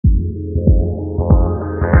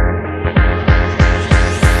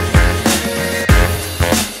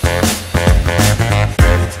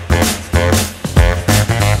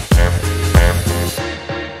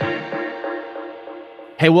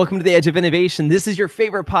Hey, welcome to the Edge of Innovation. This is your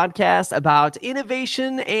favorite podcast about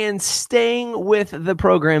innovation and staying with the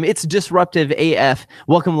program. It's Disruptive AF.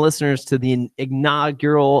 Welcome, listeners, to the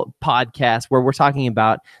inaugural podcast where we're talking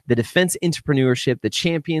about the defense entrepreneurship, the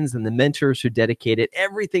champions and the mentors who dedicated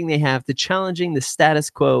everything they have to challenging the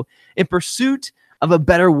status quo in pursuit of a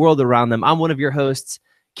better world around them. I'm one of your hosts,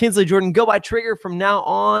 Kinsley Jordan. Go by Trigger from now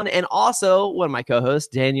on. And also one of my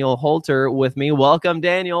co-hosts, Daniel Hulter, with me. Welcome,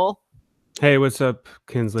 Daniel. Hey, what's up,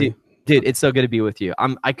 Kinsley? Dude, it's so good to be with you.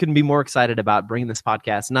 I couldn't be more excited about bringing this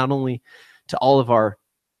podcast, not only to all of our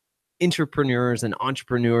intrapreneurs and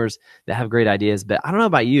entrepreneurs that have great ideas, but I don't know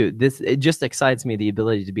about you. It just excites me, the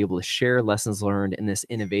ability to be able to share lessons learned in this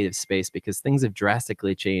innovative space, because things have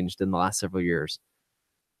drastically changed in the last several years.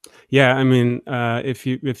 Yeah, I mean, if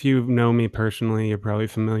you know me personally, you're probably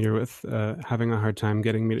familiar with having a hard time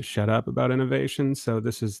getting me to shut up about innovation. So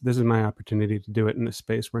this is my opportunity to do it in a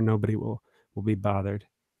space where nobody will be bothered.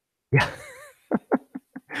 Yeah.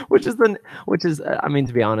 which is I mean,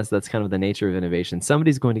 to be honest, that's kind of the nature of innovation.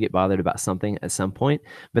 Somebody's going to get bothered about something at some point,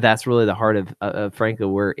 but that's really the heart of frankly,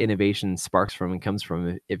 where innovation sparks from and comes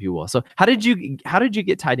from, if you will. So how did you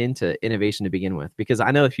get tied into innovation to begin with? Because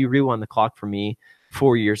I know if you rewind the clock for me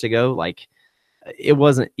 4 years ago, like it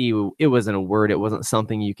wasn't a word. It wasn't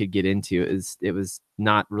something you could get into. It was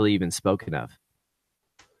not really even spoken of.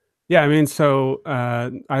 Yeah, I mean, so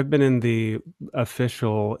I've been in the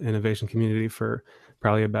official innovation community for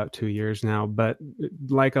probably about 2 years now, but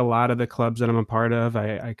like a lot of the clubs that I'm a part of,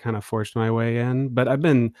 I kind of forced my way in. But I've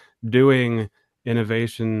been doing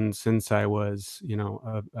innovation since I was,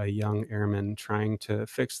 a young airman trying to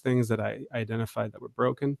fix things that I identified that were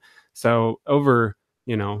broken. So over,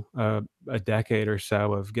 a decade or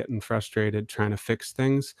so of getting frustrated trying to fix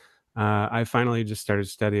things, I finally just started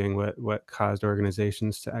studying what caused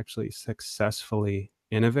organizations to actually successfully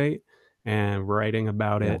innovate and writing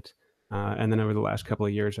about it. And then over the last couple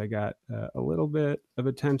of years, I got a little bit of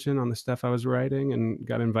attention on the stuff I was writing and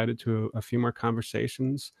got invited to a few more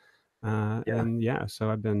conversations. And yeah, so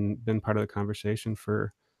I've been part of the conversation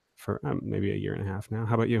for maybe a year and a half now.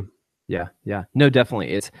 How about you? Yeah. No, definitely.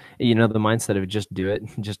 It's, the mindset of just do it,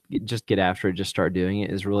 just get after it, just start doing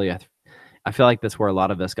it is really, I feel like that's where a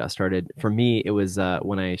lot of us got started. For me, it was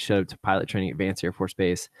when I showed up to pilot training at Vance Air Force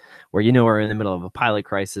Base, where, we're in the middle of a pilot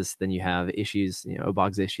crisis. Then you have issues,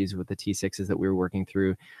 OBOG's issues with the T6s that we were working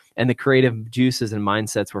through. And the creative juices and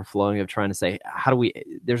mindsets were flowing of trying to say,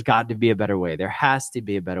 there's got to be a better way. There has to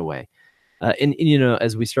be a better way. And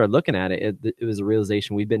as we started looking at it, it was a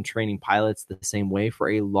realization we've been training pilots the same way for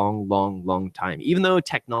a long time. Even though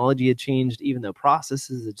technology had changed, even though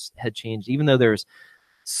processes had changed, even though there's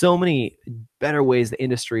so many better ways the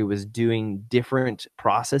industry was doing different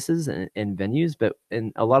processes and venues, but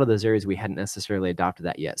in a lot of those areas, we hadn't necessarily adopted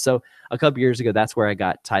that yet. So a couple years ago, that's where I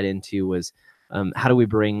got tied into was how do we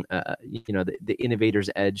bring, the innovator's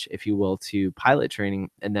edge, if you will, to pilot training.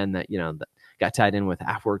 And then that, got tied in with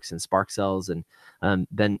AFWERX and Spark Cells. And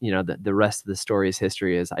then, the rest of the story is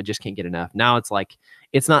history. Is I just can't get enough. Now it's like,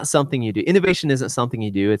 it's not something you do. Innovation isn't something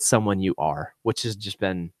you do. It's someone you are, which has just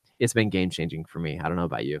been, it's been game-changing for me. I don't know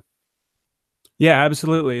about you. Yeah,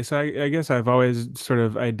 absolutely. So I guess I've always sort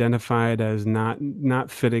of identified as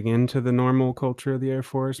not fitting into the normal culture of the Air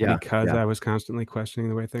Force because I was constantly questioning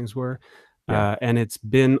the way things were. And it's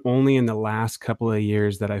been only in the last couple of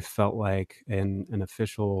years that I felt like an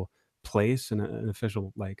official place and an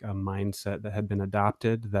official, like, a mindset that had been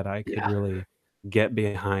adopted that I could really get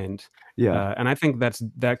behind. And I think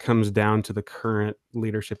that comes down to the current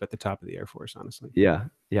leadership at the top of the Air Force, honestly. Yeah,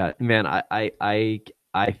 man,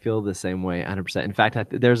 I feel the same way 100%. In fact,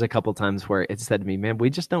 there's a couple times where it said to me, man, we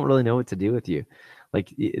just don't really know what to do with you.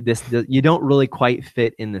 Like you don't really quite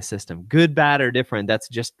fit in the system, good, bad, or different. That's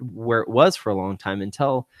just where it was for a long time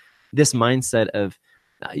until this mindset of,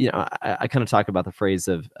 I kind of talk about the phrase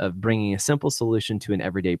of bringing a simple solution to an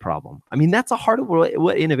everyday problem. I mean, that's the heart of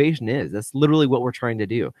what innovation is. That's literally what we're trying to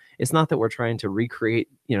do. It's not that we're trying to recreate,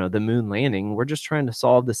 the moon landing. We're just trying to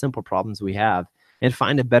solve the simple problems we have and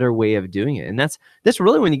find a better way of doing it. And that's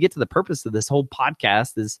really when you get to the purpose of this whole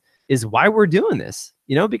podcast is why we're doing this,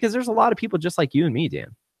 because there's a lot of people just like you and me,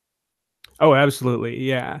 Dan. Oh, absolutely.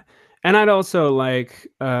 Yeah. And I'd also like,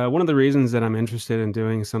 one of the reasons that I'm interested in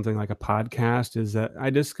doing something like a podcast is that I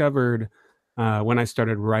discovered when I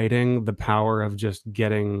started writing the power of just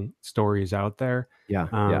getting stories out there.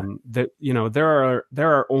 That,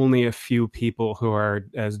 there are only a few people who are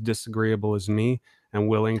as disagreeable as me and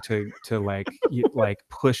willing to like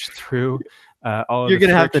push through all of the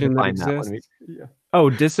friction that exists. Oh,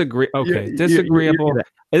 disagree. Okay, You're disagreeable. gonna,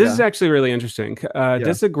 This is yeah, actually really interesting. yeah,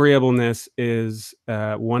 Disagreeableness is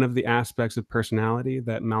one of the aspects of personality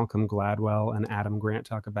that Malcolm Gladwell and Adam Grant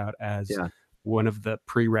talk about as yeah, one of the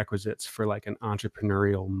prerequisites for like an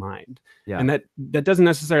entrepreneurial mind. yeah, And that doesn't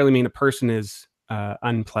necessarily mean a person is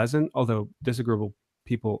unpleasant, although disagreeable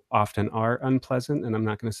people often are unpleasant. And I'm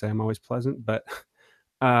not going to say I'm always pleasant, but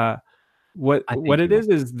uh, I what think it you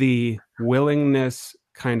are. is the willingness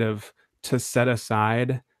kind of to set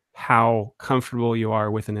aside how comfortable you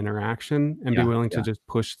are with an interaction and be Yeah, willing to yeah, just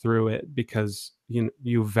push through it because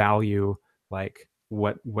you value like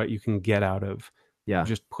what you can get out of yeah,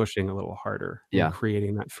 just pushing a little harder and yeah,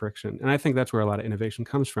 creating that friction. And I think that's where a lot of innovation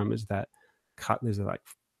comes from, is that is like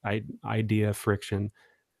idea friction.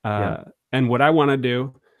 yeah, And what I want to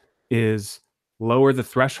do is lower the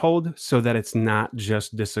threshold so that it's not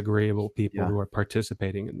just disagreeable people yeah, who are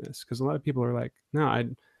participating in this. Because a lot of people are like, no,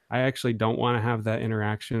 I actually don't want to have that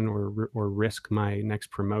interaction or risk my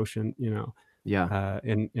next promotion, yeah.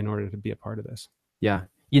 in order to be a part of this. Yeah.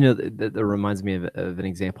 That reminds me of an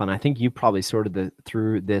example, and I think you probably sorted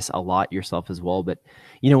through this a lot yourself as well. But,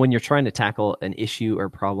 when you're trying to tackle an issue or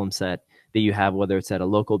problem set that you have, whether it's at a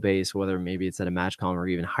local base, whether maybe it's at a MatchCom or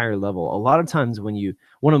even higher level, a lot of times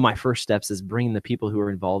one of my first steps is bringing the people who are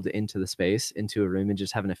involved into the space, into a room, and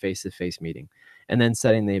just having a face-to-face meeting, and then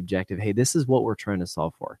setting the objective. Hey, this is what we're trying to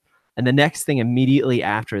solve for. And the next thing immediately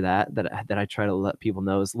after that I try to let people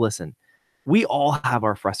know is, listen, we all have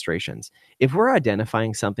our frustrations. If we're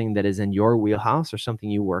identifying something that is in your wheelhouse or something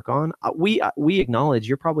you work on, we acknowledge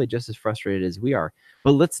you're probably just as frustrated as we are.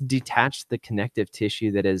 But let's detach the connective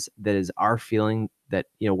tissue that is our feeling that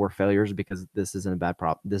we're failures because this isn't a bad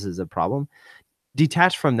problem. This is a problem.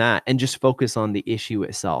 Detach from that and just focus on the issue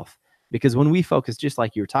itself. Because when we focus, just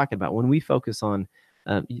like you were talking about, when we focus on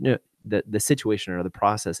the situation or the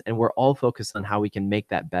process, and we're all focused on how we can make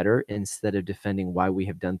that better instead of defending why we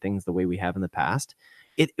have done things the way we have in the past,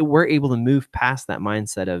 we're able to move past that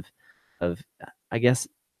mindset of I guess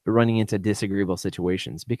running into disagreeable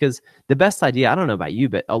situations. Because the best idea, I don't know about you,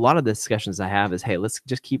 but a lot of the discussions I have is, hey, let's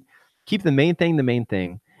just keep the main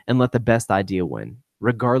thing and let the best idea win,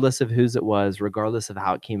 regardless of whose it was, regardless of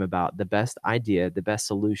how it came about. The best idea, the best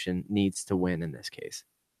solution needs to win in this case.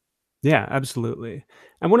 Yeah, absolutely.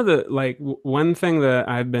 And one of the one thing that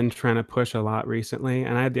I've been trying to push a lot recently,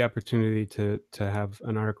 and I had the opportunity to have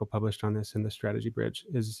an article published on this in the Strategy Bridge,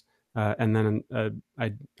 is and then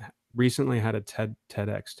I recently had a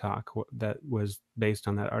TEDx talk that was based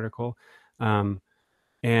on that article, um,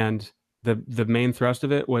 and the main thrust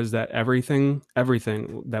of it was that everything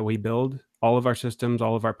that we build, all of our systems,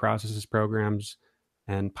 all of our processes, programs,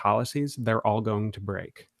 and policies, they're all going to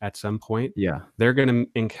break at some point. Yeah. They're going to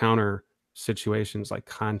encounter situations like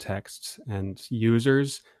contexts and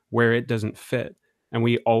users where it doesn't fit. And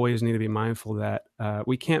we always need to be mindful that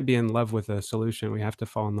we can't be in love with a solution. We have to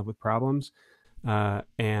fall in love with problems,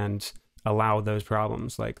 and allow those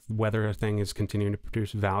problems, like whether a thing is continuing to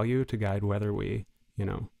produce value, to guide whether we,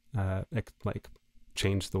 like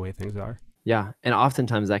change the way things are. Yeah, and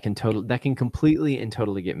oftentimes that can completely and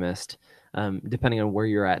totally get missed, depending on where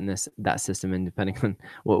you're at in that system, and depending on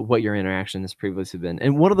what your interaction has previously been.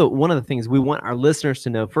 And one of the things we want our listeners to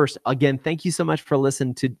know first, again, thank you so much for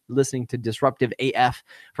listening to Disruptive AF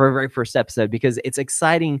for our very first episode, because it's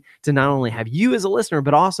exciting to not only have you as a listener,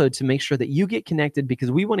 but also to make sure that you get connected, because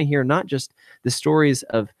we want to hear not just the stories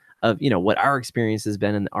of what our experience has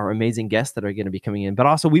been and our amazing guests that are going to be coming in, but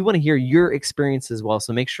also we want to hear your experience as well.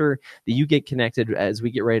 So make sure that you get connected as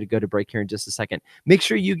we get ready to go to break here in just a second. Make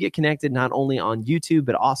sure you get connected not only on YouTube,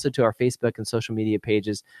 but also to our Facebook and social media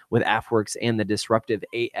pages with AFWERX and the Disruptive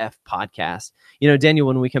AF Podcast. Daniel,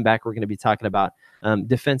 when we come back, we're going to be talking about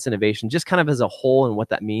defense innovation, just kind of as a whole and what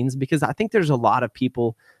that means, because I think there's a lot of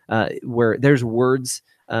people where there's words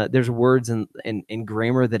and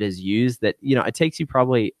grammar that is used that, it takes you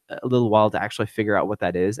probably a little while to actually figure out what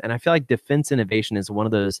that is. And I feel like defense innovation is one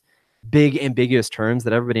of those big ambiguous terms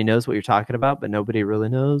that everybody knows what you're talking about, but nobody really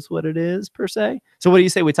knows what it is per se. So what do you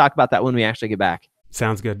say we talk about that when we actually get back?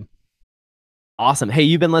 Sounds good. Awesome. Hey,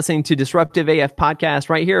 you've been listening to Disruptive AF Podcast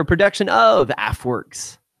right here, a production of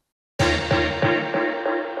AFWERX.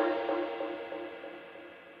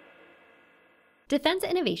 Defense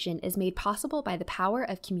innovation is made possible by the power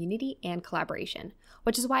of community and collaboration,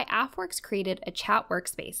 which is why AFWERX created a chat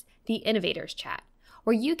workspace, the Innovators Chat,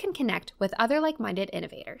 where you can connect with other like-minded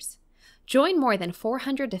innovators. Join more than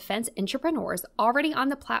 400 defense intrapreneurs already on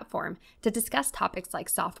the platform to discuss topics like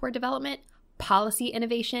software development, policy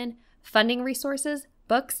innovation, funding resources,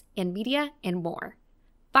 books and media, and more.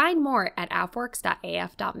 Find more at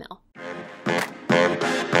afwerx.af.mil.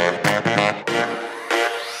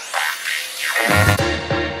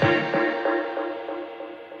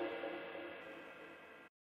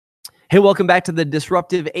 Hey, welcome back to the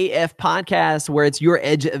Disruptive AF Podcast, where it's your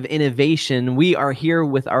edge of innovation. We are here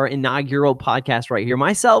with our inaugural podcast right here.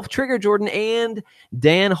 Myself, Trigger Jordan, and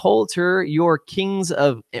Dan Hulter, your kings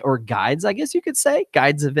of, or guides, I guess you could say,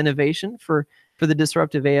 guides of innovation for the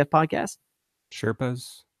Disruptive AF Podcast.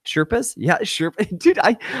 Sherpas? Yeah, Sherpa. Dude,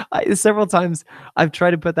 I several times I've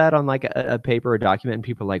tried to put that on like a paper or document, and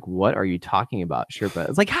people are like, what are you talking about, Sherpa?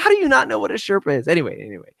 It's like, how do you not know what a Sherpa is?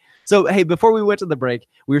 Anyway. So, hey, before we went to the break,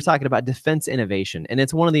 we were talking about defense innovation, and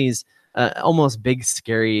it's one of these almost big,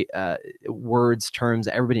 scary words, terms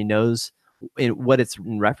that everybody knows what it's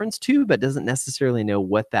in reference to, but doesn't necessarily know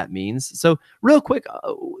what that means. So real quick,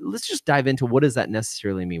 let's just dive into what does that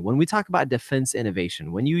necessarily mean? When we talk about defense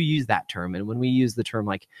innovation, when you use that term, and when we use the term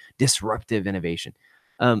like disruptive innovation,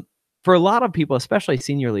 for a lot of people, especially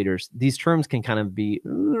senior leaders, these terms can kind of be,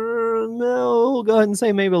 no, go ahead and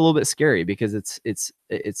say maybe a little bit scary because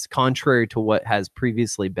it's contrary to what has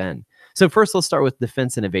previously been. So first, let's start with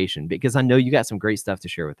defense innovation, because I know you got some great stuff to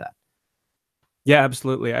share with that. Yeah,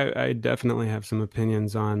 absolutely. I definitely have some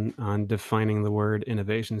opinions on defining the word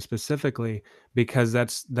innovation specifically, because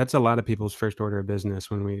that's a lot of people's first order of business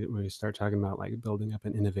when we start talking about like building up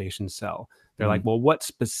an innovation cell. They're like, well, what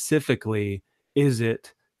specifically is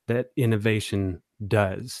it that innovation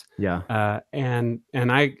does? Yeah. And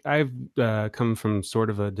I've come from sort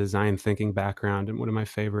of a design thinking background, and one of my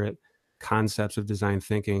favorite concepts of design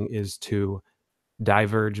thinking is to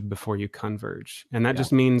diverge before you converge. And that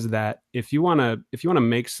just means that if you want to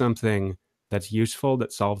make something that's useful,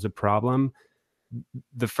 that solves a problem,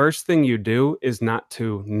 the first thing you do is not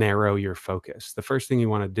to narrow your focus. The first thing you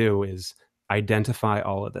want to do is identify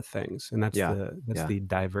all of the things. And that's the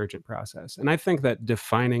divergent process. And I think that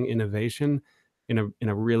defining innovation in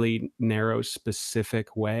a really narrow,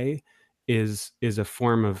 specific way is a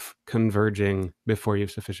form of converging before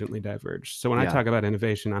you've sufficiently diverged. So when I talk about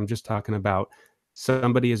innovation, I'm just talking about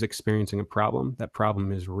somebody is experiencing a problem. That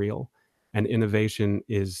problem is real. And innovation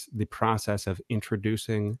is the process of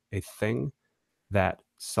introducing a thing that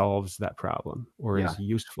solves that problem or is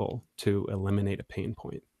useful to eliminate a pain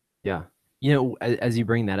point. Yeah. You know, as you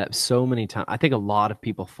bring that up so many times, I think a lot of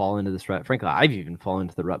people fall into this rut. Frankly, I've even fallen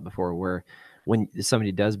into the rut before, where when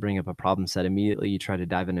somebody does bring up a problem set, immediately you try to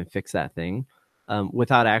dive in and fix that thing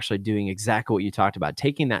without actually doing exactly what you talked about,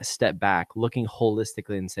 taking that step back, looking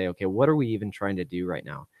holistically and say, okay, what are we even trying to do right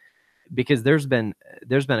now? Because there's been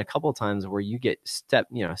a couple of times where you get step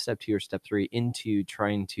 2 or step 3 into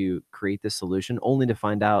trying to create this solution, only to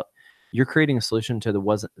find out you're creating a solution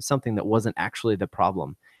to something that wasn't actually the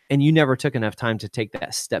problem. And you never took enough time to take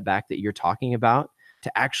that step back that you're talking about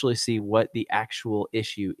to actually see what the actual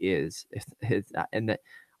issue is. And that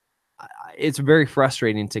it's very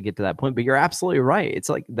frustrating to get to that point, but you're absolutely right. It's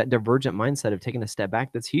like that divergent mindset of taking a step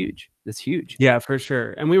back. That's huge. Yeah, for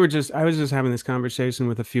sure. And I was just having this conversation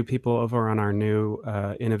with a few people over on our new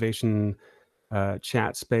innovation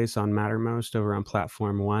chat space on Mattermost over on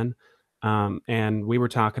Platform One. And we were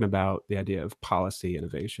talking about the idea of policy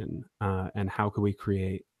innovation and how could we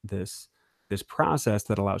create this process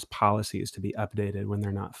that allows policies to be updated when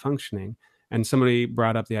they're not functioning. And somebody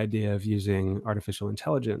brought up the idea of using artificial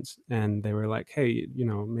intelligence, and they were like, hey,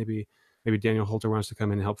 maybe Daniel Hulter wants to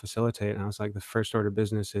come in and help facilitate. And I was like, the first order of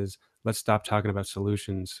business is let's stop talking about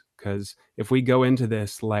solutions, because if we go into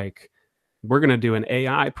this like we're going to do an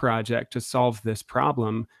AI project to solve this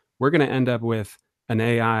problem, we're going to end up with an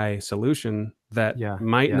AI solution that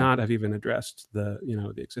might not have even addressed the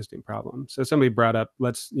existing problem. So somebody brought up,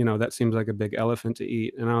 that seems like a big elephant to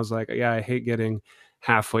eat. And I was like, yeah, I hate getting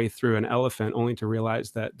halfway through an elephant only to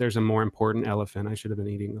realize that there's a more important elephant I should have been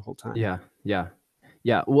eating the whole time.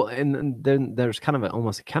 Yeah. Well, and then there's kind of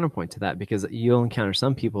almost a counterpoint to that, because you'll encounter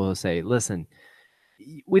some people who say, listen,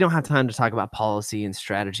 we don't have time to talk about policy and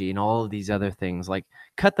strategy and all of these other things. Like,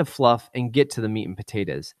 cut the fluff and get to the meat and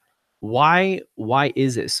potatoes. Why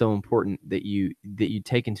is it so important that you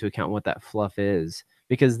take into account what that fluff is?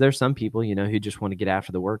 Because there's some people, who just want to get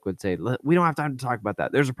after the work, would say, we don't have time to talk about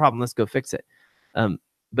that. There's a problem. Let's go fix it.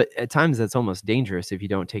 But at times that's almost dangerous if you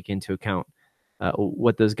don't take into account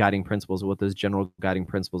what those guiding principles, what those general guiding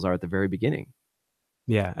principles are at the very beginning.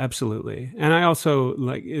 Yeah, absolutely. And I also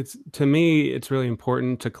to me, it's really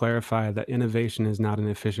important to clarify that innovation is not an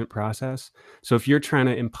efficient process. So if you're trying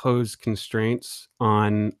to impose constraints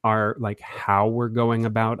on how we're going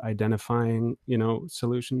about identifying,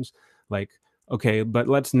 solutions, like, okay, but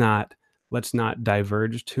let's not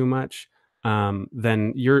diverge too much.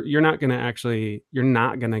 Then you're not going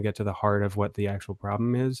to get to the heart of what the actual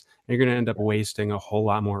problem is. And you're going to end up wasting a whole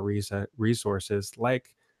lot more resources,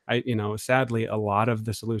 like sadly, a lot of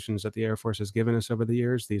the solutions that the Air Force has given us over the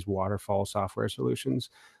years, these waterfall software solutions,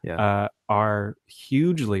 are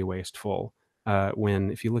hugely wasteful.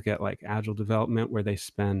 If you look at like agile development, where they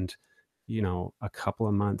spend, a couple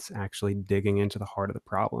of months actually digging into the heart of the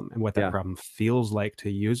problem and what that problem feels like to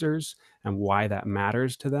users and why that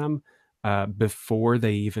matters to them, before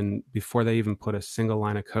they even put a single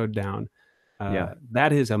line of code down.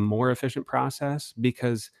 That is a more efficient process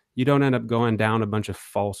because you don't end up going down a bunch of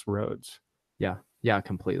false roads. Yeah,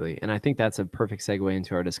 completely. And I think that's a perfect segue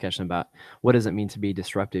into our discussion about what does it mean to be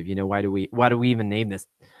disruptive? Why do we even name this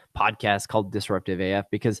podcast called Disruptive AF?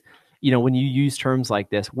 Because, when you use terms like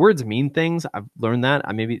this, words mean things. I've learned that.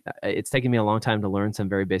 It's taken me a long time to learn some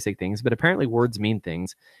very basic things, but apparently words mean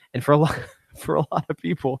things. And for a lot of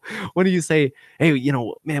people, when you say, hey,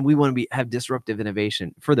 man, we want to have disruptive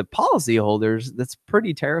innovation, for the policy holders, that's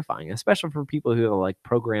pretty terrifying, especially for people who have like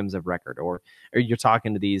programs of record, or you're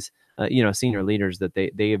talking to these senior leaders that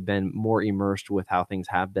they have been more immersed with how things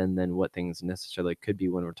have been than what things necessarily could be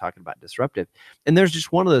when we're talking about disruptive. And there's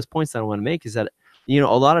just one of those points that I want to make is that, a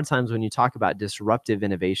lot of times when you talk about disruptive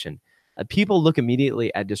innovation, people look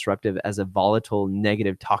immediately at disruptive as a volatile,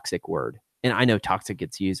 negative, toxic word. And I know toxic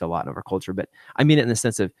gets used a lot in our culture, but I mean it in the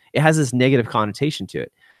sense of it has this negative connotation to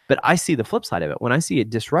it. But I see the flip side of it. When I see it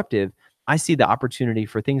disruptive, I see the opportunity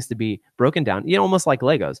for things to be broken down, almost like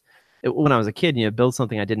Legos. When I was a kid, build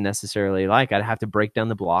something I didn't necessarily like, I'd have to break down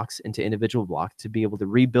the blocks into individual blocks to be able to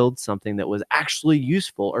rebuild something that was actually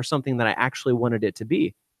useful or something that I actually wanted it to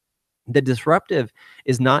be. The disruptive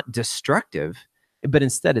is not destructive, but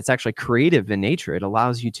instead it's actually creative in nature. It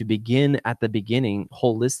allows you to begin at the beginning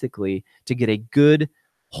holistically to get a good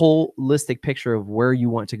holistic picture of where you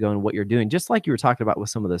want to go and what you're doing, just like you were talking about with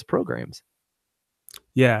some of those programs.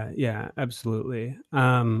 Yeah, absolutely.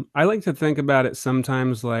 I like to think about it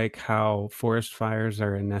sometimes like how forest fires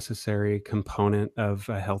are a necessary component of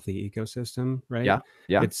a healthy ecosystem, right?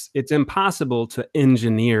 Yeah. It's impossible to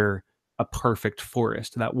engineer a perfect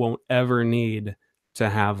forest that won't ever need to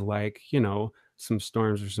have some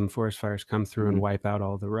storms or some forest fires come through and wipe out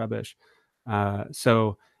all the rubbish. And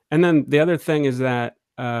then the other thing is that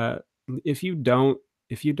if you don't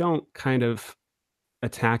kind of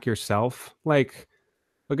attack yourself, like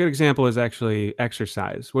a good example is actually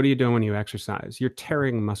exercise. What are you doing when you exercise? You're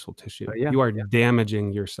tearing muscle tissue. You are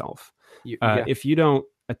damaging yourself. If you don't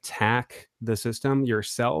attack the system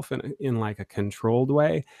yourself in like a controlled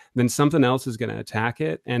way, then something else is going to attack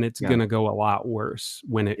it, and it's going to go a lot worse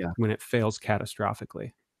when it fails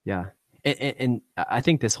catastrophically. Yeah. And I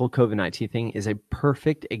think this whole COVID-19 thing is a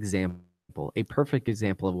perfect example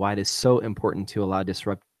of why it is so important to allow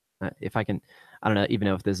I don't know even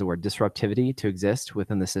know if there's the word disruptivity to exist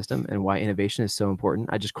within the system, and why innovation is so important.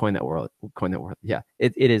 I just coined that word. Yeah,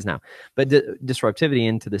 it is now. But disruptivity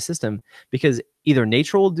into the system, because either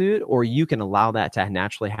nature will do it or you can allow that to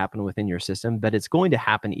naturally happen within your system, but it's going to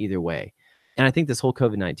happen either way. And I think this whole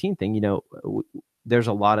COVID-19 thing, there's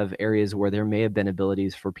a lot of areas where there may have been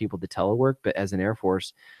abilities for people to telework, but as an Air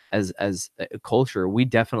Force, as a culture, we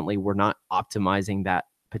definitely were not optimizing that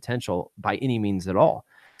potential by any means at all.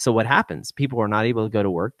 So what happens? People are not able to go to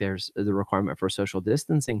work. There's the requirement for social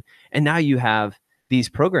distancing. And now you have these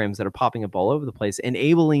programs that are popping up all over the place,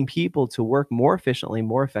 enabling people to work more efficiently,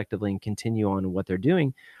 more effectively, and continue on what they're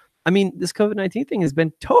doing. I mean, this COVID-19 thing has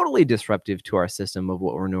been totally disruptive to our system of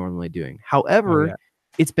what we're normally doing. However,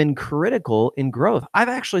 it's been critical in growth. I've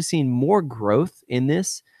actually seen more growth in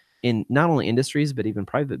this in not only industries, but even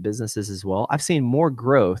private businesses as well. I've seen more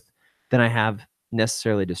growth than I have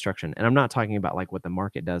necessarily destruction. And I'm not talking about like what the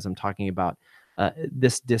market does. I'm talking about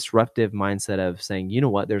this disruptive mindset of saying, you know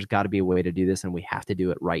what, there's got to be a way to do this, and we have to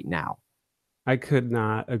do it right now. I could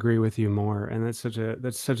not agree with you more. And that's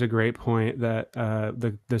such a great point, that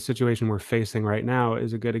the situation we're facing right now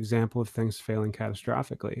is a good example of things failing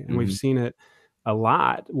catastrophically. And we've seen it a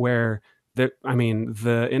lot where the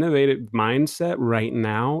innovative mindset right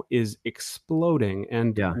now is exploding.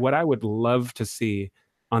 And what I would love to see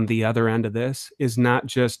on the other end of this is not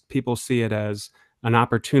just people see it as an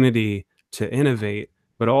opportunity to innovate,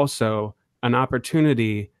 but also an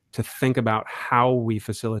opportunity to think about how we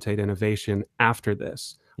facilitate innovation after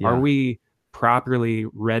this. Are we properly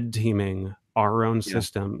red teaming our own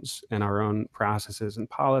systems and our own processes and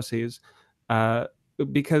policies?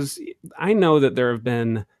 Because I know that there have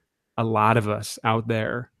been a lot of us out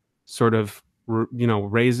there sort of,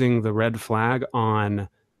 raising the red flag on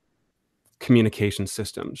communication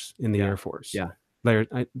systems in the Air Force.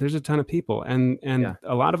 There's a ton of people, and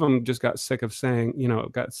a lot of them just got sick of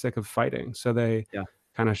fighting. So they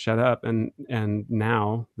kind of shut up. And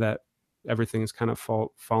now that everything's kind of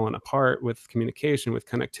fallen apart with communication, with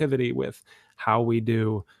connectivity, with how we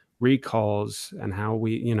do recalls and how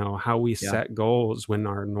we set goals when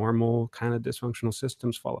our normal kind of dysfunctional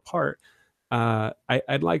systems fall apart.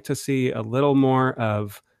 I'd like to see a little more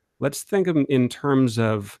of, let's think of in terms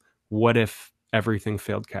of what if everything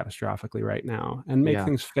failed catastrophically right now, and make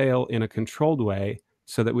things fail in a controlled way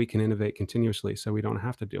so that we can innovate continuously, so we don't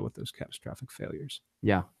have to deal with those catastrophic failures.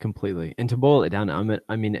 Yeah, completely. And to boil it down,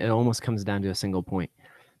 I mean, it almost comes down to a single point.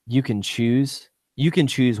 You can choose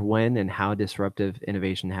when and how disruptive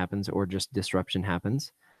innovation happens, or just disruption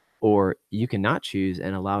happens, or you cannot choose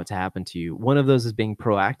and allow it to happen to you. One of those is being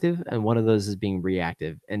proactive, and one of those is being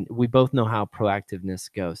reactive. And we both know how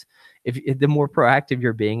proactiveness goes. If the more proactive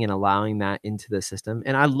you're being and allowing that into the system,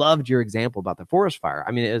 and I loved your example about the forest fire.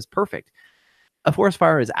 I mean, it was perfect. A forest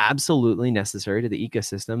fire is absolutely necessary to the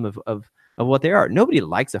ecosystem of what they are. Nobody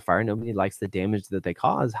likes a fire. Nobody likes the damage that they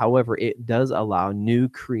cause. However, it does allow new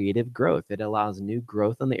creative growth. It allows new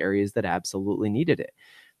growth in the areas that absolutely needed it.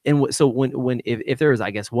 And so if there is, I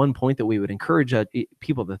guess, one point that we would encourage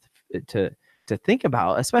people to think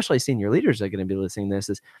about, especially senior leaders that are going to be listening to this,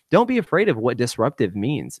 is don't be afraid of what disruptive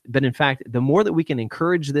means. But in fact, the more that we can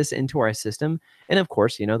encourage this into our system, and of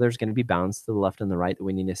course, there's going to be balance to the left and the right that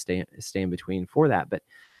we need to stay in between for that. But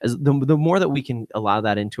as the more that we can allow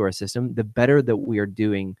that into our system, the better that we are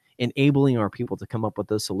doing enabling our people to come up with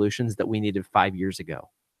those solutions that we needed 5 years ago.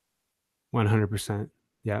 100%.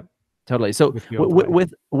 Yeah. Totally. So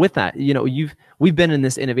with that, we've been in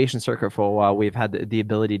this innovation circuit for a while. We've had the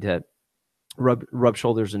ability to rub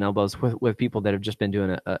shoulders and elbows with people that have just been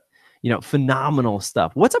doing a phenomenal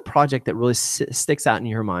stuff. What's a project that really sticks out in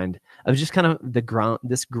your mind of just kind of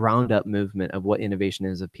this ground up movement of what innovation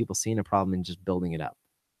is, of people seeing a problem and just building it up?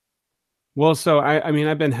 Well, so I mean,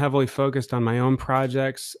 I've been heavily focused on my own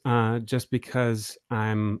projects, just because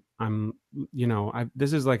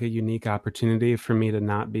this is like a unique opportunity for me to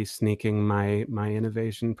not be sneaking my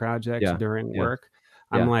innovation projects during work.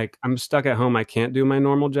 I'm stuck at home. I can't do my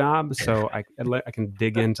normal job, so I can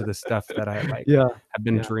dig into the stuff that I have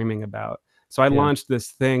been dreaming about. So I launched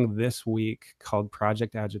this thing this week called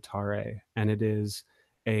Project Agitare, and it is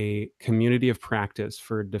a community of practice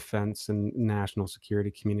for defense and national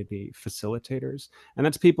security community facilitators. And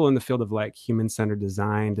that's people in the field of like human-centered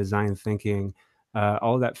design thinking,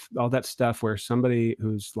 all that stuff where somebody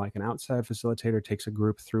who's like an outside facilitator takes a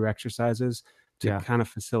group through exercises to kind of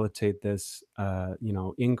facilitate this,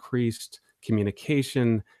 increased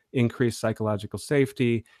communication, increased psychological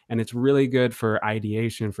safety. And it's really good for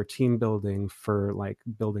ideation, for team building, for like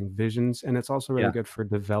building visions. And it's also really good for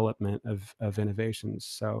development of innovations.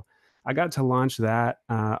 So I got to launch that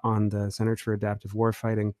on the Centers for Adaptive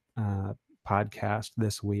Warfighting podcast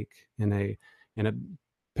this week in a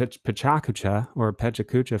Pachakucha or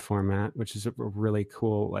Pechakucha format, which is a really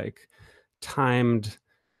cool, like timed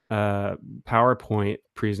PowerPoint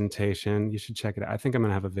presentation. You should check it out. I think I'm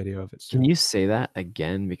gonna have a video of it soon. Can you say that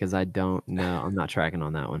again? Because I don't know. I'm not tracking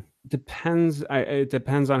on that one. It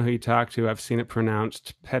depends on who you talk to. I've seen it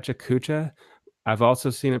pronounced Pechakucha. I've also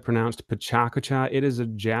seen it pronounced Pachakucha. It is a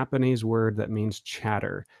Japanese word that means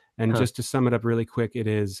chatter. And just to sum it up really quick, it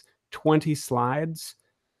is 20 slides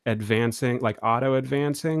advancing, like auto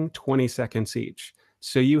advancing, 20 seconds each.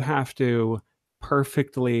 So you have to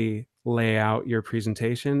perfectly lay out your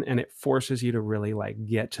presentation, and it forces you to really like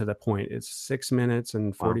get to the point. It's 6 minutes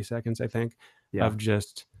and 40 seconds, I think, of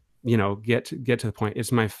just, get to the point.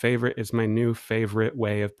 It's my favorite. It's my new favorite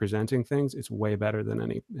way of presenting things. It's way better than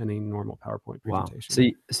any normal PowerPoint presentation.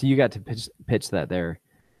 Wow. So you got to pitch that there.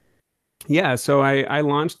 Yeah. So I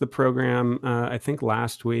launched the program, I think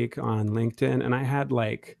last week on LinkedIn, and I had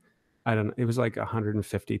it was like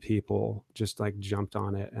 150 people just like jumped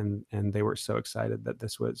on it, and they were so excited that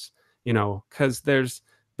this was, because there's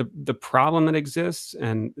the problem that exists,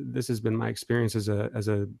 and this has been my experience as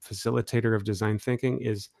a facilitator of design thinking,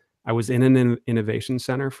 is I was in an innovation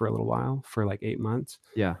center for a little while, for like 8 months.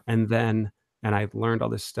 Yeah. And I learned all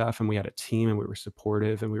this stuff, and we had a team, and we were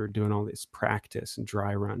supportive, and we were doing all this practice and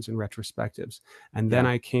dry runs and retrospectives. And then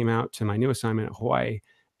I came out to my new assignment at Hawaii,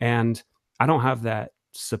 and I don't have that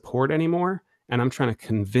support anymore. And I'm trying to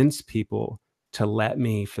convince people to let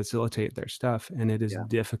me facilitate their stuff. And it is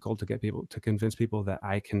difficult to convince people that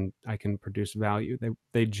I can produce value.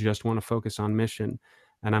 They just want to focus on mission.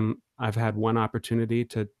 And I've had one opportunity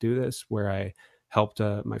to do this where I helped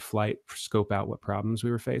my flight scope out what problems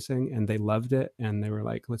we were facing, and they loved it. And they were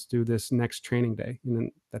like, let's do this next training day. And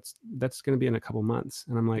then that's going to be in a couple months.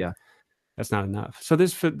 And I'm like, that's not enough. So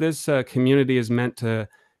this community is meant to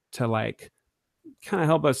like kind of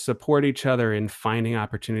help us support each other in finding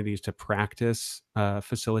opportunities to practice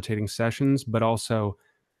facilitating sessions, but also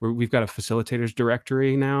we've got a facilitators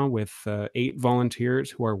directory now with 8 volunteers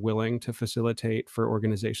who are willing to facilitate for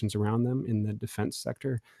organizations around them in the defense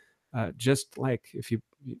sector. Just like if you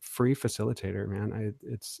free facilitator, man,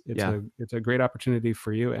 it's a great opportunity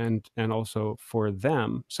for you and also for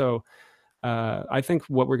them. So I think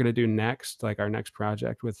what we're going to do next, like our next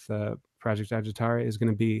project with Project Agitare, is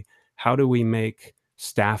going to be how do we make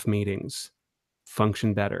staff meetings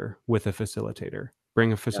function better with a facilitator?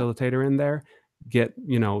 Bring a facilitator in there, get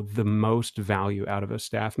the most value out of a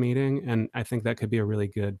staff meeting, and I think that could be a really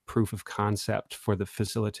good proof of concept for the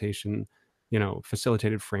facilitated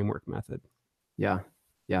framework method. Yeah,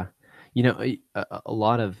 yeah. A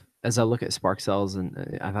lot of, as I look at Spark Cells,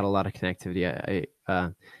 and I've had a lot of connectivity.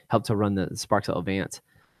 I helped to run the Spark Cell Advance,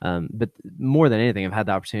 but more than anything, I've had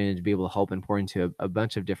the opportunity to be able to help and pour into a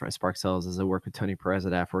bunch of different Spark Cells as I work with Tony Perez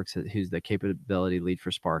at AFWERX, who's the capability lead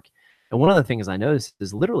for Spark. And one of the things I noticed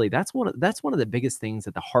is literally that's one of the biggest things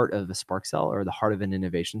at the heart of a Spark Cell, or the heart of an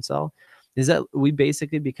innovation cell, is that we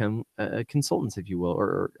basically become consultants, if you will,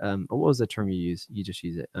 or what was the term you use? You just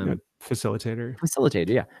use it. Facilitator. Facilitator,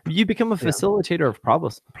 yeah. You become a facilitator of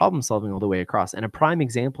problem solving all the way across. And a prime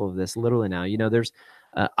example of this, literally now,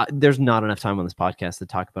 there's not enough time on this podcast to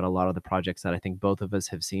talk about a lot of the projects that I think both of us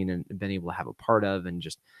have seen and been able to have a part of, and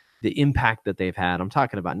just the impact that they've had. I'm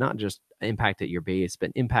talking about not just impact at your base,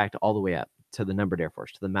 but impact all the way up to the numbered Air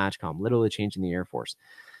Force, to the MAGCOM, literally changing the Air Force.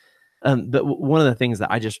 But one of the things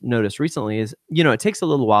that I just noticed recently is, it takes a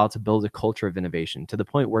little while to build a culture of innovation to the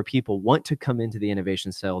point where people want to come into the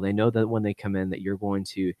innovation cell. They know that when they come in, that you're going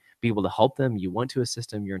to be able to help them. You want to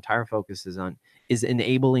assist them. Your entire focus is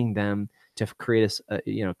enabling them to create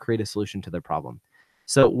a solution to their problem.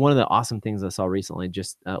 So one of the awesome things I saw recently,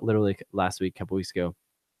 just literally last week, a couple weeks ago,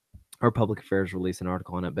 our public affairs released an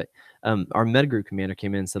article on it, but our med group commander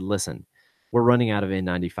came in and said, listen, we're running out of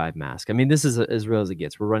N95 masks. I mean, this is as real as it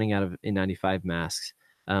gets. We're running out of N95 masks,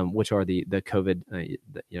 which are the COVID,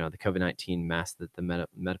 the COVID-19 masks that the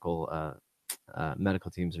medical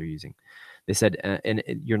teams are using. They said,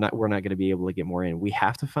 we're not going to be able to get more in. We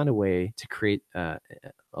have to find a way to create a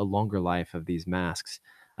longer life of these masks.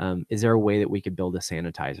 Is there a way that we could build a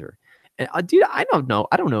sanitizer? And dude, I don't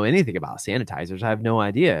know anything about sanitizers. I have no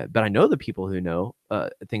idea, but I know the people who know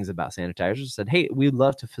things about sanitizers said, hey, we'd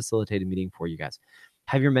love to facilitate a meeting for you guys.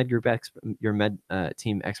 Have your med group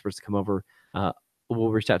team experts come over.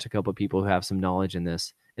 We'll reach out to a couple of people who have some knowledge in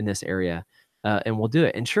this area, and we'll do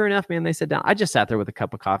it. And sure enough, man, they sat down. I just sat there with a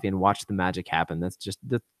cup of coffee and watched the magic happen.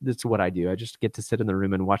 That's what I do. I just get to sit in the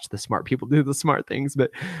room and watch the smart people do the smart things.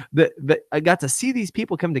 But I got to see these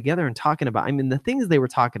people come together and talking about, I mean, the things they were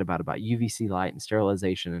talking about UVC light and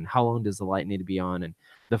sterilization, and how long does the light need to be on, and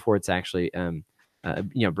before it's actually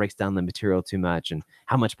breaks down the material too much, and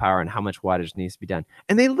how much power and how much wattage needs to be done.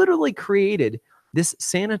 And they literally created this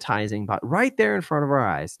sanitizing bot right there in front of our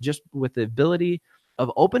eyes, just with the ability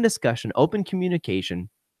of open discussion, open communication,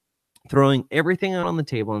 throwing everything out on the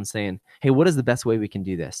table and saying, hey, what is the best way we can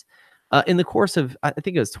do this? In the course of, I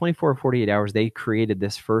think it was 24 or 48 hours, they created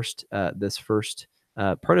this first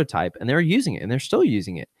prototype, and they're using it, and they're still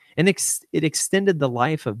using it. And it extended the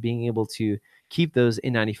life of being able to keep those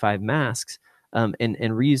N95 masks and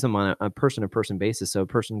reuse them on a person-to-person basis. So a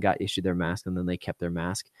person got issued their mask, and then they kept their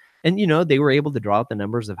mask. And, they were able to draw out the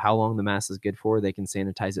numbers of how long the mask is good for. They can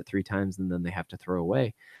sanitize it 3 times, and then they have to throw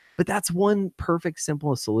away. But that's one perfect,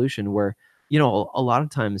 simple solution where, a lot of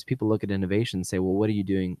times people look at innovation and say, well, what are you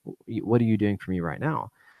doing? What are you doing for me right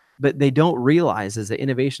now? But they don't realize is that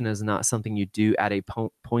innovation is not something you do at a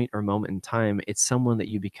point or moment in time. It's someone that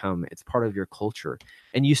you become. It's part of your culture.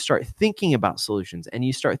 And you start thinking about solutions, and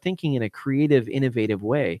you start thinking in a creative, innovative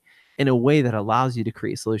way, in a way that allows you to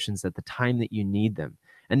create solutions at the time that you need them.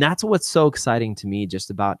 And that's what's so exciting to me just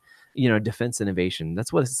about, defense innovation.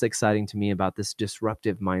 That's what's exciting to me about this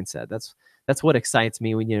disruptive mindset. That's what excites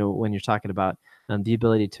me when you're talking about the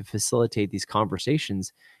ability to facilitate these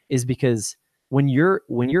conversations, is because when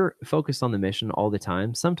you're focused on the mission all the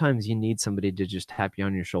time, sometimes you need somebody to just tap you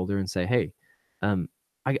on your shoulder and say, hey,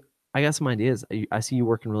 I got some ideas. I see you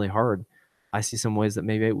working really hard. I see some ways that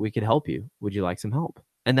maybe we could help you. Would you like some help?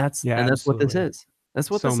 And that's what this is. That's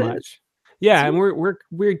what this is. Yeah, and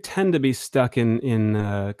we tend to be stuck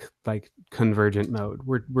in like convergent mode.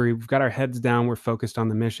 We've got our heads down. We're focused on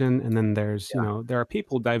the mission, and then there's there are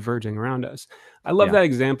people diverging around us. I love that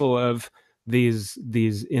example of these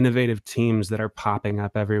innovative teams that are popping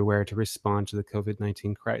up everywhere to respond to the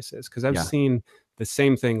COVID-19 crisis. Because I've seen the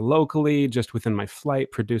same thing locally, just within my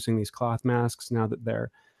flight, producing these cloth masks. Now that they're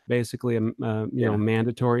basically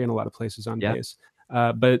mandatory in a lot of places on Yeah. base.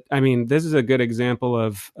 But I mean, this is a good example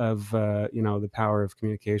of the power of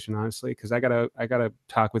communication, honestly, because I gotta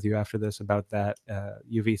talk with you after this about that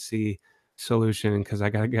UVC solution, because I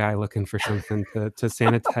got a guy looking for something to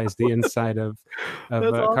sanitize the inside of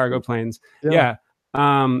That's cargo awesome. planes. Yeah.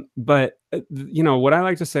 But what I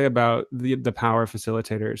like to say about the power of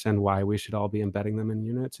facilitators and why we should all be embedding them in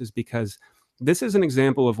units is because this is an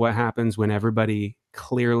example of what happens when everybody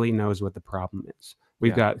clearly knows what the problem is.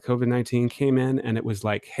 We've got COVID-19 came in and it was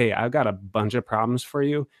like, hey, I've got a bunch of problems for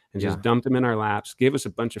you, and just dumped them in our laps, gave us a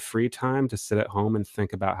bunch of free time to sit at home and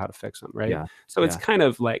think about how to fix them. Right. Yeah. So it's kind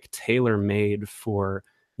of like tailor made for,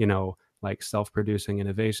 like self-producing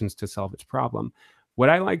innovations to solve its problem. What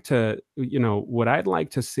I'd like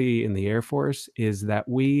to see in the Air Force is that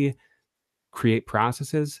we create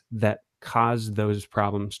processes that cause those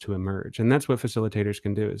problems to emerge, and that's what facilitators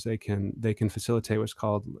can do. Is they can facilitate what's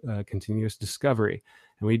called continuous discovery.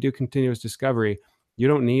 And when you do continuous discovery, you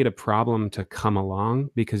don't need a problem to come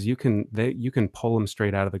along, because you can pull them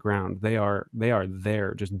straight out of the ground. They are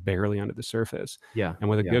there, just barely under the surface. Yeah. And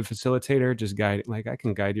with a good facilitator, just I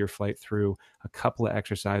can guide your flight through a couple of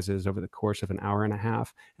exercises over the course of an hour and a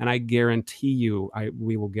half, and I guarantee you,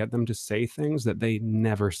 we will get them to say things that they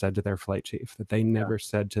never said to their flight chief, that they never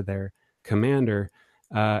said to their commander.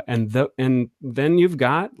 And then you've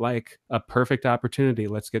got like a perfect opportunity.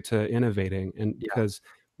 Let's get to innovating. And because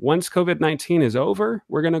once COVID-19 is over,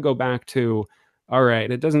 we're going to go back to, all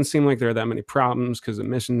right, it doesn't seem like there are that many problems because the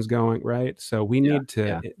mission's going right. So we need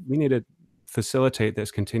to facilitate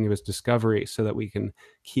this continuous discovery so that we can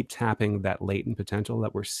keep tapping that latent potential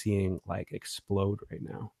that we're seeing like explode right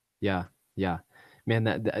now. Yeah. Yeah. Man,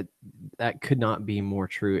 that could not be more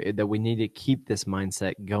true, that we need to keep this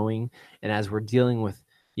mindset going. And as we're dealing with,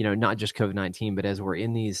 not just COVID-19, but as we're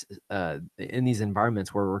in these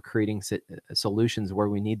environments where we're creating solutions where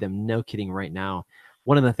we need them, no kidding, right now.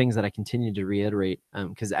 One of the things that I continue to reiterate,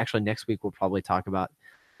 because actually next week we'll probably talk about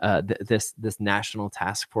this national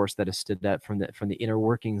task force that has stood up from the inner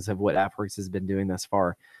workings of what AFWERX has been doing thus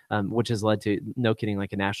far, which has led to, no kidding,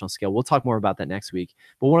 like a national scale. We'll talk more about that next week.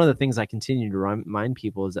 But one of the things I continue to remind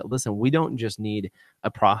people is that, listen, we don't just need a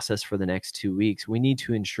process for the next 2 weeks. We need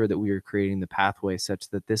to ensure that we are creating the pathway such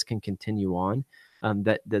that this can continue on,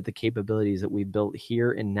 that the capabilities that we built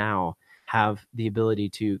here and now have the ability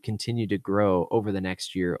to continue to grow over the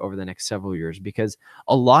next year, over the next several years, because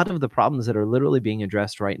a lot of the problems that are literally being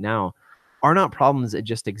addressed right now are not problems that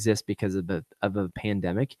just exist because of a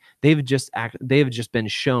pandemic. They've just been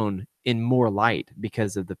shown in more light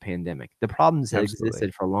because of the pandemic. The problems that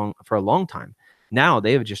existed for a long time, now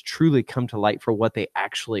they have just truly come to light for what they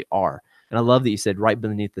actually are. And I love that you said right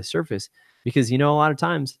beneath the surface, because a lot of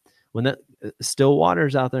times when that still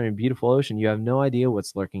water's out there in a beautiful ocean, you have no idea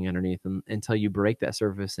what's lurking underneath until you break that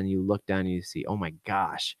surface and you look down and you see, oh my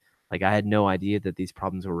gosh, like I had no idea that these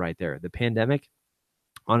problems were right there. The pandemic,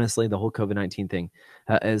 honestly, the whole COVID-19 thing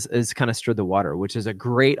is kind of stirred the water, which is a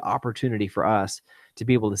great opportunity for us to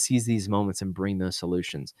be able to seize these moments and bring those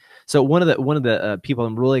solutions. So one of the people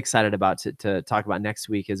I'm really excited about to talk about next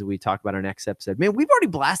week as we talk about our next episode. Man, we've already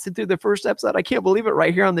blasted through the first episode. I can't believe it,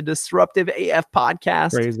 right here on the DisruptiveAF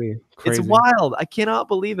Podcast. Crazy. It's wild. I cannot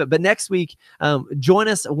believe it. But next week, join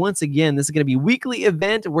us once again. This is going to be a weekly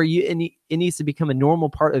event where it needs to become a normal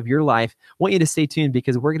part of your life. I want you to stay tuned,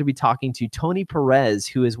 because we're going to be talking to Tony Perez,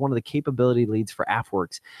 who is one of the capability leads for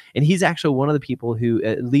AFWERX. And he's actually one of the people who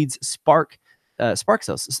leads Spark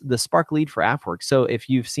cells, the Spark lead for AFWERX. So if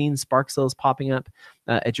you've seen Spark cells popping up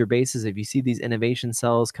at your bases, if you see these innovation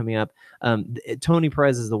cells coming up, Tony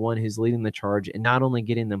Perez is the one who's leading the charge and not only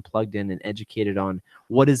getting them plugged in and educated on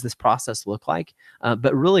what does this process look like,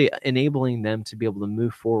 but really enabling them to be able to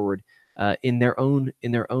move forward in their own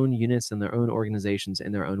units, in their own organizations,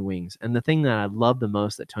 in their own wings. And the thing that I love the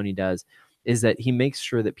most that Tony does is that he makes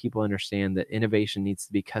sure that people understand that innovation needs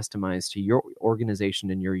to be customized to your organization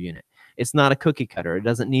and your unit. It's not a cookie cutter. It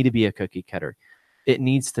doesn't need to be a cookie cutter. It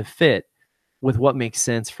needs to fit with what makes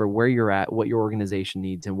sense for where you're at, what your organization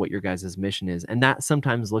needs, and what your guys' mission is. And that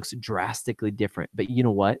sometimes looks drastically different. But you know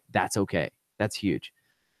what? That's okay. That's huge.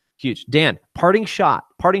 Huge. Dan, parting shot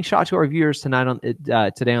to our viewers tonight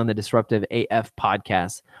today on the Disruptive AF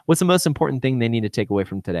podcast. What's the most important thing they need to take away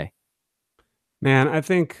from today? Man, I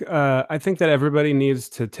think that everybody needs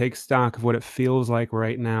to take stock of what it feels like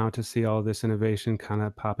right now to see all this innovation kind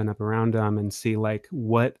of popping up around them, and see like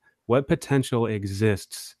what potential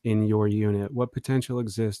exists in your unit, what potential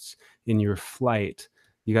exists in your flight.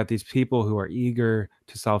 You got these people who are eager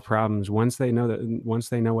to solve problems once they know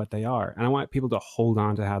what they are. And I want people to hold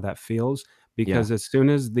on to how that feels, because as soon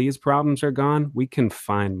as these problems are gone, we can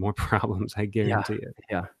find more problems. I guarantee it.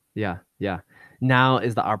 Yeah. Now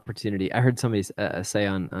is the opportunity. I heard somebody say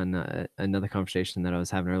on another conversation that I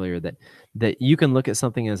was having earlier that you can look at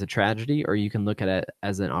something as a tragedy or you can look at it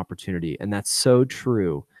as an opportunity. And that's so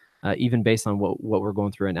true, even based on what we're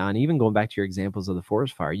going through right now. And even going back to your examples of the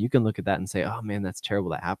forest fire, you can look at that and say, oh man, that's terrible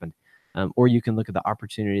that happened. Or you can look at the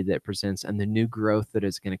opportunity that it presents and the new growth that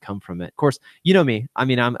is going to come from it. Of course, you know me. I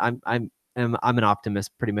mean, I'm an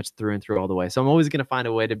optimist pretty much through and through all the way. So I'm always going to find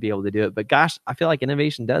a way to be able to do it. But gosh, I feel like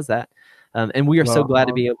innovation does that. And we are so glad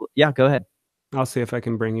to be able. Yeah, go ahead. I'll see if I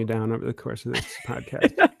can bring you down over the course of this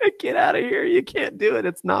podcast. Get out of here. You can't do it.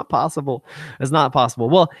 It's not possible. It's not possible.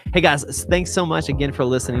 Well, hey guys, thanks so much again for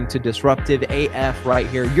listening to Disruptive AF right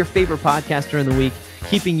here, your favorite podcast during the week,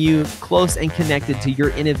 keeping you close and connected to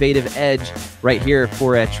your innovative edge right here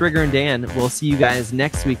for Trigger and Dan. We'll see you guys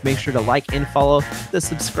next week. Make sure to like and follow the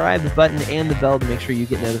subscribe button and the bell to make sure you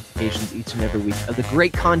get notifications each and every week of the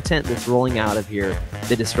great content that's rolling out of here,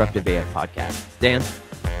 the Disruptive AF Podcast. Dan?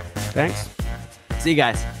 Thanks. See you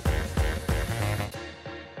guys.